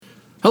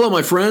Hello,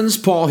 my friends.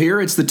 Paul here.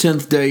 It's the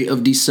 10th day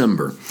of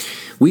December.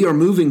 We are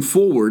moving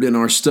forward in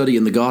our study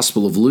in the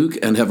Gospel of Luke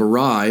and have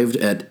arrived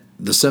at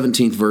the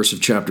 17th verse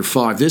of chapter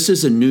 5. This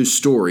is a new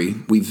story.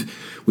 We've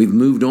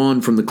moved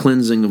on from the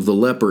cleansing of the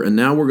leper, and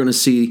now we're going to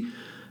see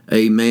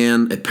a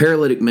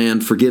paralytic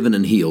man, forgiven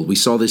and healed. We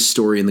saw this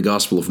story in the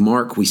Gospel of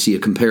Mark. We see a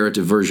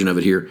comparative version of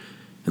it here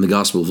in the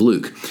Gospel of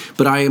Luke.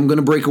 But I am going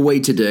to break away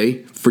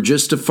today for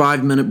just a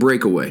 5-minute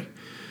breakaway.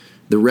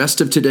 The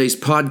rest of today's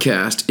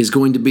podcast is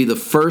going to be the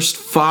first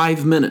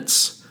 5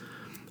 minutes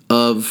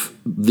of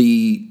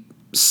the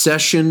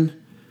session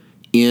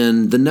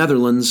in the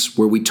Netherlands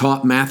where we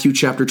taught Matthew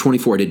chapter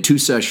 24. I did 2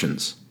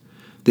 sessions.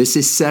 This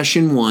is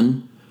session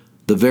 1,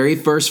 the very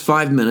first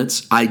 5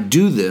 minutes. I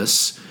do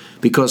this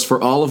because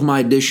for all of my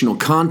additional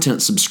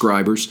content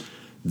subscribers,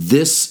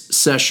 this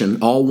session,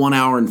 all 1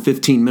 hour and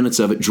 15 minutes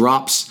of it,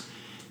 drops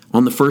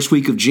on the first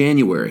week of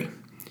January.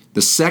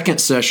 The second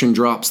session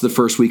drops the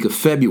first week of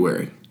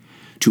February.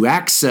 To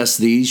access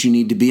these, you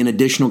need to be an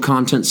additional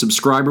content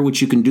subscriber,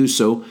 which you can do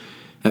so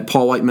at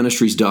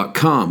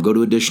paulwhiteministries.com. Go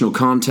to additional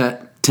content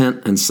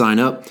and sign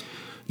up.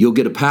 You'll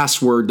get a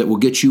password that will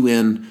get you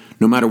in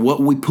no matter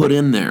what we put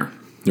in there.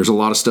 There's a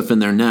lot of stuff in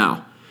there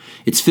now.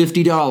 It's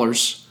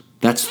 $50.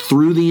 That's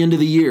through the end of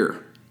the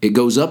year. It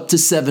goes up to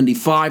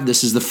 $75.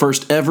 This is the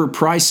first ever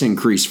price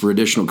increase for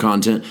additional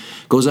content.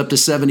 It goes up to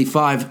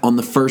 $75 on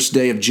the first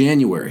day of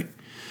January.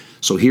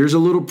 So here's a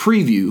little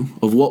preview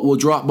of what will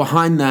drop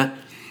behind that.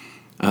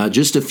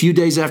 Just a few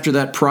days after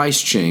that price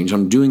change.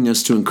 I'm doing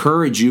this to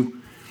encourage you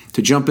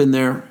to jump in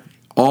there.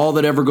 All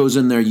that ever goes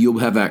in there, you'll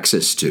have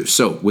access to.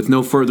 So, with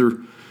no further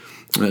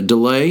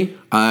delay,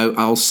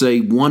 I'll say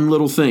one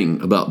little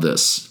thing about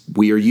this.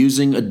 We are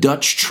using a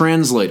Dutch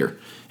translator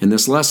in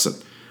this lesson.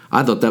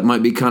 I thought that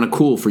might be kind of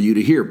cool for you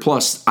to hear.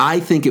 Plus, I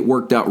think it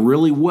worked out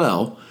really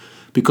well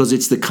because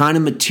it's the kind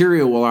of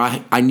material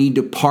where I need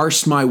to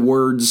parse my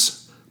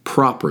words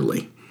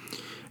properly.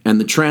 And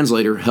the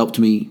translator helped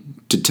me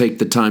to take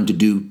the time to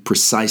do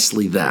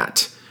precisely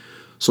that.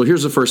 So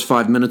here's the first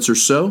 5 minutes or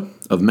so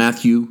of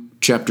Matthew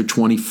chapter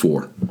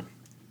 24.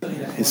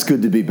 It's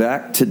good to be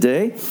back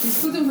today. Het is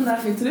goed om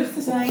vandaag weer terug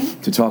te zijn.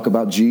 To talk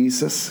about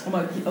Jesus. Om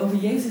over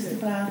Jezus te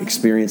praten.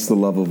 Experience the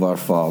love of our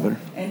Father.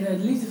 En de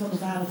liefde van de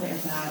Vader te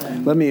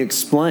ervaren. Let me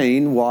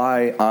explain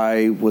why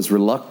I was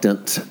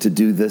reluctant to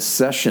do this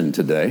session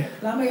today.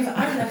 Laat me even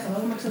uitleggen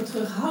waarom ik zo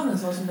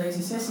terughoudend was om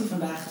deze sessie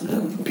vandaag te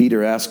doen.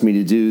 Peter asked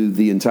me to do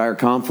the entire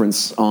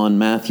conference on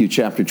Matthew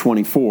chapter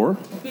 24.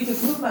 Pieter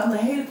vroeg mij om de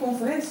hele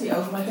conferentie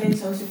over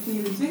Mattheüs hoofdstuk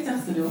 24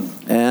 te doen.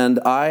 And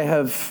I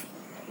have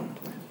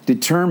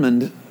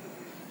determined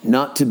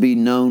not to be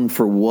known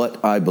for what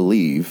I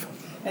believe.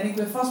 En ik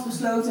ben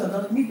vastbesloten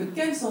dat ik niet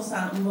bekend zal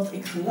staan om wat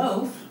ik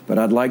geloof. But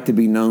I'd like to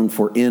be known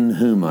for in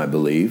whom I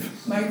believe.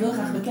 Maar ik wil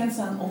graag bekend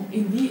staan om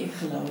in wie ik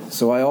geloof.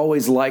 So I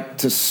always like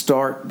to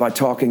start by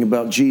talking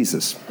about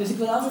Jesus. Dus ik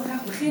wil altijd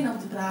graag beginnen om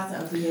te praten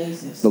over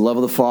Jezus. The love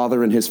of the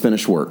Father and His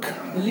finished work.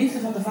 De liefde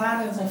van de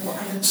Vader en zijn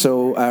volledige.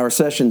 So our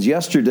sessions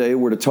yesterday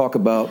were to talk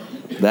about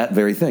that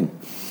very thing.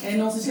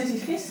 En onze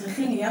sessies gisteren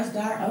gingen juist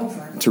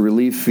daarover. To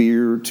relieve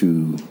fear, to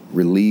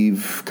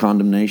relieve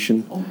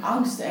condemnation. Om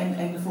angst en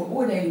de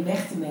veroordeling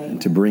weg te nemen.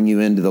 To bring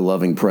you into the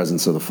loving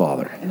presence of the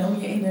Father. En om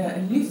je in de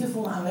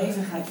liefdevolle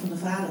aanwezigheid van de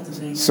Vader te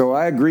brengen. So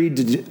I agreed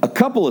to do a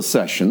couple of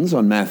sessions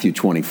on Matthew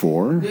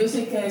 24. Dus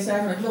ik zei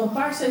van ik wil een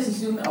paar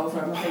sessies doen over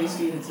Mattheüs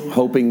 24.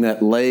 Hoping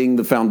that laying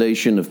the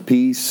foundation of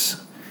peace.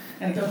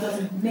 En ik hoop dat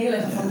het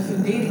neerleggen van de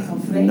fundering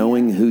van vrede.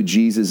 Knowing who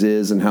Jesus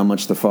is and how much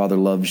the Father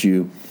loves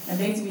you. En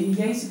weten wie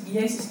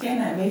Jezus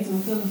kennen en weten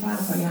hoeveel de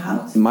Vader van je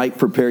houdt. Might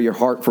prepare your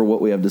heart for what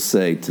we have to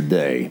say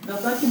today.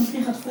 Dat je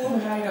misschien gaat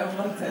voorbereiden over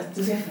wat ik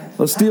te zeggen heb.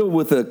 Let's deal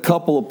with a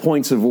couple of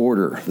points of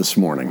order this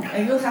morning.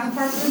 En ik wil graag een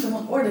paar punten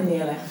van orde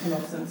neerleggen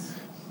vanochtend.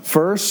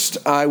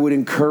 First, I would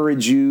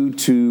encourage you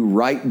to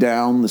write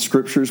down the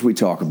scriptures we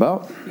talk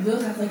about. Ik wil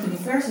graag dat je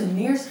de versen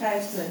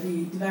neerschrijft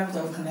waar we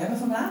het over gaan hebben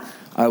vandaag.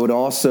 I would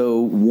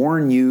also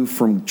warn you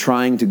from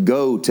trying to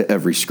go to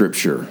every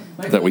scripture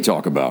that we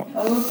talk about.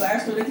 Ook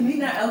waarschuwen dat je niet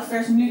naar elk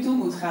vers nu toe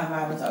moet gaan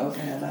waar we het over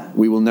hebben.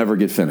 We will never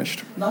get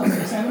finished. Dan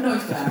zijn we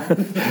nooit klaar.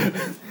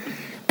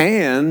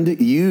 And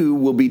you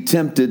will be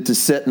tempted to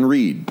sit and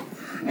read.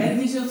 En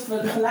je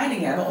zult de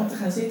verleiding hebben om te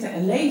gaan zitten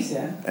en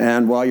lezen.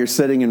 And while you're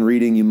sitting and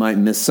reading, you might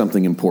miss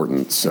something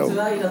important. So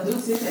terwijl je dat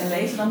doet, zitten en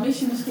lezen, dan mis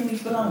je misschien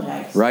iets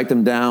belangrijks. Write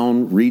them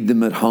down, read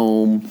them at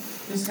home.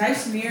 Dus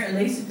schrijf ze neer en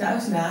lees ze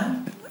thuis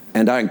na.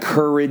 And I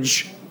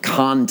encourage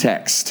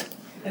context.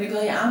 En ik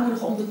wil je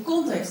aanmoedigen om de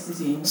context te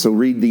zien. So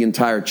read the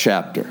entire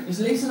chapter. Dus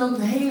lees dan ook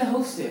het hele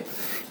hoofdstuk.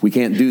 We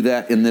can't do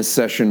that in this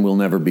session. We'll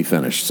never be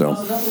finished. So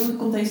als we dat doen,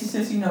 komt deze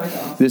sessie nooit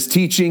af. This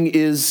teaching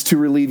is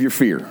to relieve your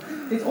fear.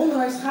 Dit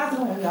onderwijs gaat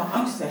erom om jouw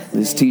angst weg te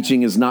nemen. This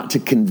teaching is not to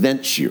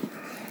convince you.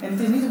 En het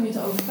is niet om je te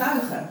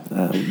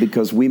overtuigen.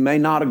 Because we may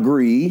not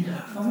agree.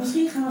 Want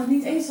misschien gaan we het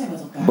niet eens zijn met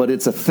elkaar. But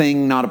it's a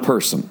thing, not a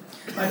person.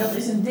 Maar dat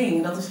is een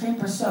ding, dat is geen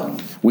persoon.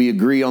 We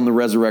agree on the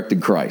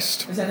resurrected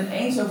Christ. We zijn het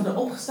eens over de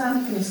opgestaande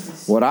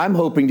Christus. What I'm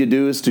hoping to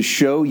do is to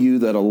show you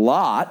that a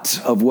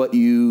lot of what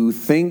you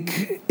think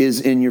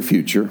is in your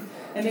future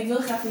En En ik wil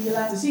graag je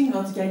laten zien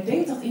wat jij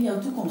denkt dat in jouw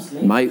toekomst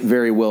ligt. might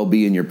very well be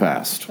in your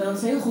past. Dat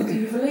het heel goed in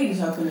je verleden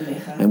zou kunnen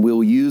liggen. And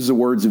we'll use the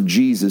words of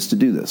Jesus to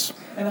do this.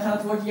 En we gaan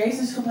het woord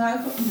Jezus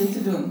gebruiken om dit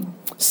te doen.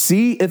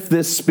 See if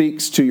this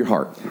speaks to your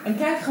heart. En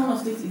kijk gewoon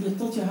of dit je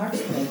tot je hart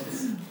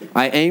spreekt.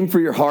 I aim for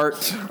your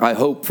heart, I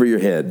hope for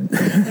your head.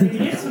 En ik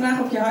richt vandaag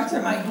op je hart,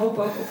 maar ik hoop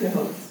ook op je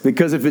hoofd.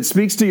 Because if it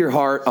speaks to your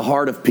heart, a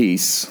heart of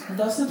peace,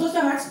 Want als het tot je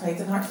hart spreekt,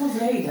 een hart van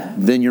vrede,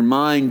 then your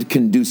mind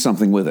can do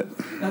something with it.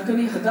 dan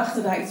kunnen je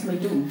gedachten daar iets mee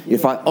doen.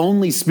 If I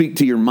only speak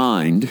to your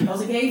mind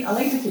Als ik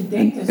alleen tot je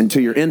denken and to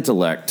your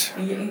intellect,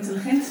 en je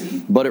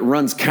intelligentie, but it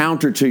runs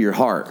counter to your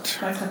heart,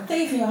 maar het gaat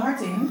tegen je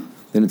hart in,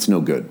 then it's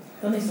no good.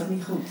 dan is dat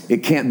niet goed. It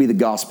can't be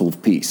the gospel of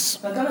peace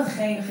Dan kan het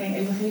geen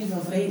evangelie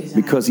van vrede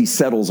zijn. because he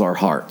settles our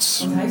hearts.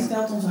 Want hij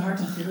stelt onze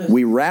harten gerust.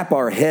 We wrap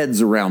our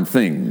heads around We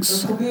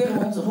things. proberen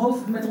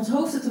met ons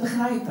hoofd te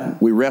begrijpen.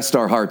 We rest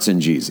our hearts in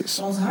Jesus.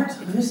 Ons hart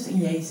rust in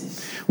Jezus.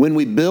 When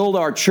we build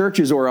our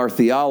churches or our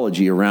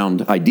theology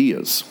around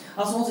ideas,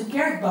 Als we onze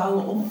kerk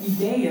bouwen om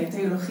ideeën,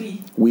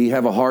 theologie, we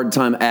have a hard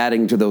time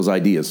adding to those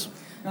ideas.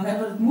 dan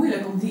hebben we het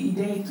moeilijk om die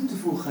ideeën toe te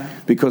voegen.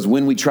 Because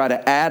when we try to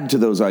add to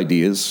those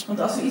ideas, Want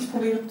als we iets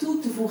proberen toe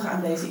te voegen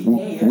aan deze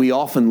ideeën, we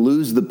often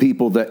lose the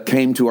people that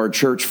came to our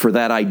church for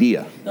that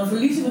idea. dan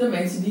verliezen we de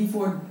mensen die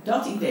voor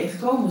dat idee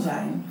gekomen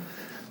zijn.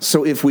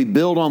 So if we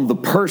build on the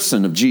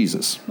person of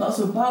Jesus, Maar als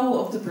we bouwen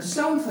op de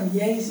persoon van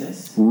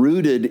Jezus,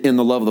 rooted in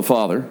the love of the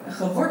Father,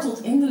 geworteld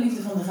in de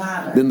liefde van de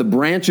Vader, then the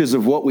branches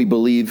of what we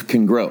believe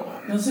can grow.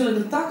 dan zullen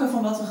de takken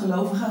van wat we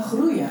geloven gaan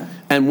groeien.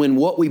 And when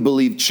what we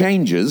believe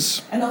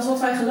changes, En als wat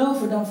wij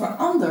geloven dan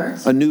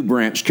verandert, a new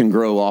branch can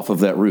grow off of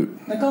that root.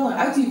 dan kan er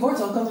uit die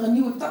wortel een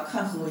nieuwe tak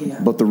gaan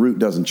groeien. But the root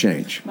doesn't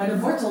change. Maar de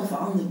wortel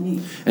verandert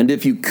niet. And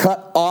if you cut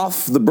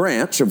off the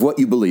branch of what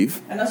you believe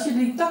En als je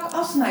die tak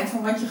afsnijdt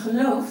van wat je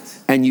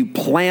gelooft, and you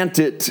plant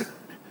it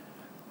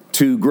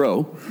to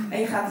grow, en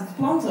je gaat het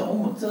planten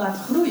om het te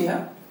laten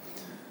groeien,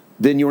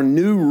 then your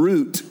new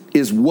root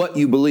is what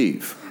you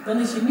believe, dan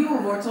is je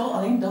nieuwe wortel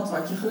alleen dat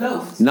wat je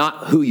gelooft. not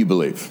who you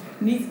believe.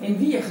 Niet in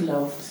wie je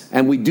gelooft.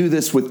 And we do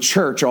this with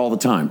church all the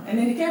time. En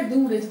in de kerk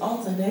doen we dit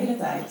altijd de hele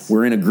tijd.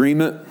 We're in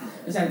agreement.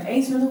 We zijn het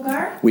eens met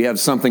elkaar. We have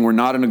something we're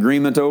not in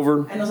agreement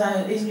over. En dan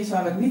is er iets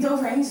waar we het niet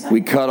over eens zijn.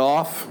 We cut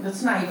off. Dat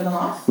snijden we dan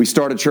af. We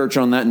start a church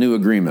on that new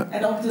agreement.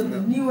 En op de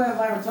nieuwe,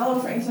 waar we het wel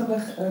over eens zijn,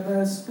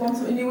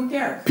 planten we een nieuwe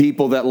kerk.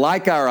 People that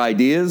like our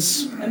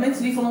ideas En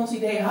mensen die van ons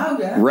ideeën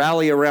houden,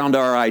 rally around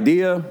our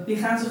idea. die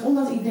gaan zich om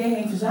dat idee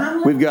heen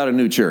verzamelen. We've got a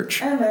new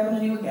church. En we hebben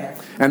een nieuwe kerk.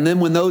 And then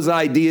when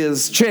those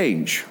ideas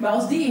change, Maar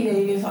als die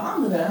ideeën weer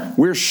veranderen,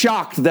 we're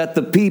shocked that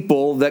the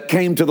people that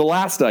came to the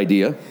last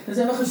idea dan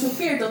zijn we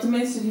gechoqueerd dat de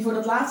mensen die voor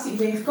dat laatste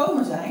idee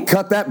gekomen zijn,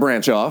 cut that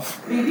branch off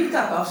weer die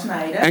tak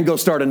afsnijden and go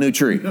start a new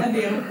tree. en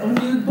weer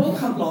opnieuw een boom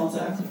gaan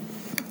planten.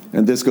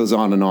 And this goes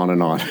on and on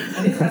and on.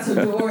 En dit gaat zo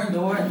door en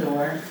door en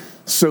door.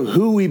 So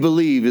who we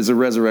believe is a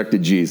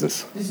resurrected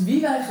Jesus. Dus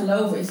wie wij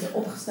geloven is de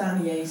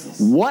opgestane Jezus.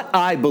 What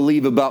I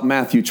believe about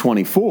Matthew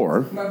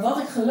 24 Maar wat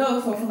ik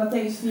geloof over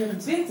Mattheüs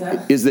 24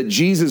 is that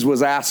Jesus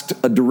was asked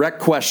a direct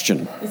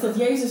question. is dat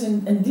Jezus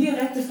een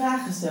directe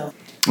vraag gesteld.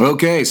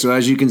 Okay, so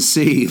as you can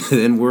see,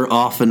 then we're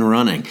off and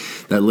running.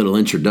 That little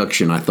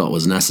introduction I thought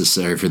was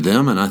necessary for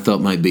them, and I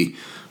thought might be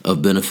of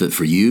benefit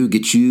for you.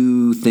 Get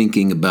you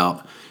thinking about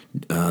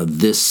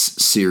this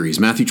series.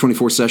 Matthew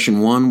 24 Session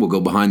 1 will go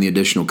behind the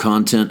additional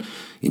content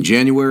in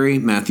January.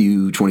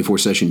 Matthew 24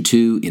 Session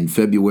 2 in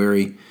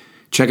February.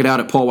 Check it out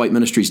at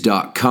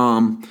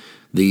paulwhiteministries.com.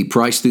 The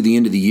price through the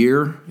end of the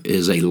year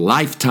is a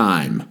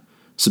lifetime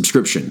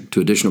subscription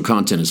to additional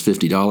content is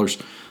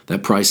 $50.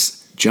 That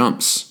price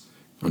jumps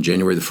on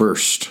January the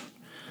 1st.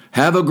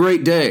 Have a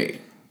great day.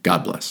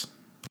 God bless.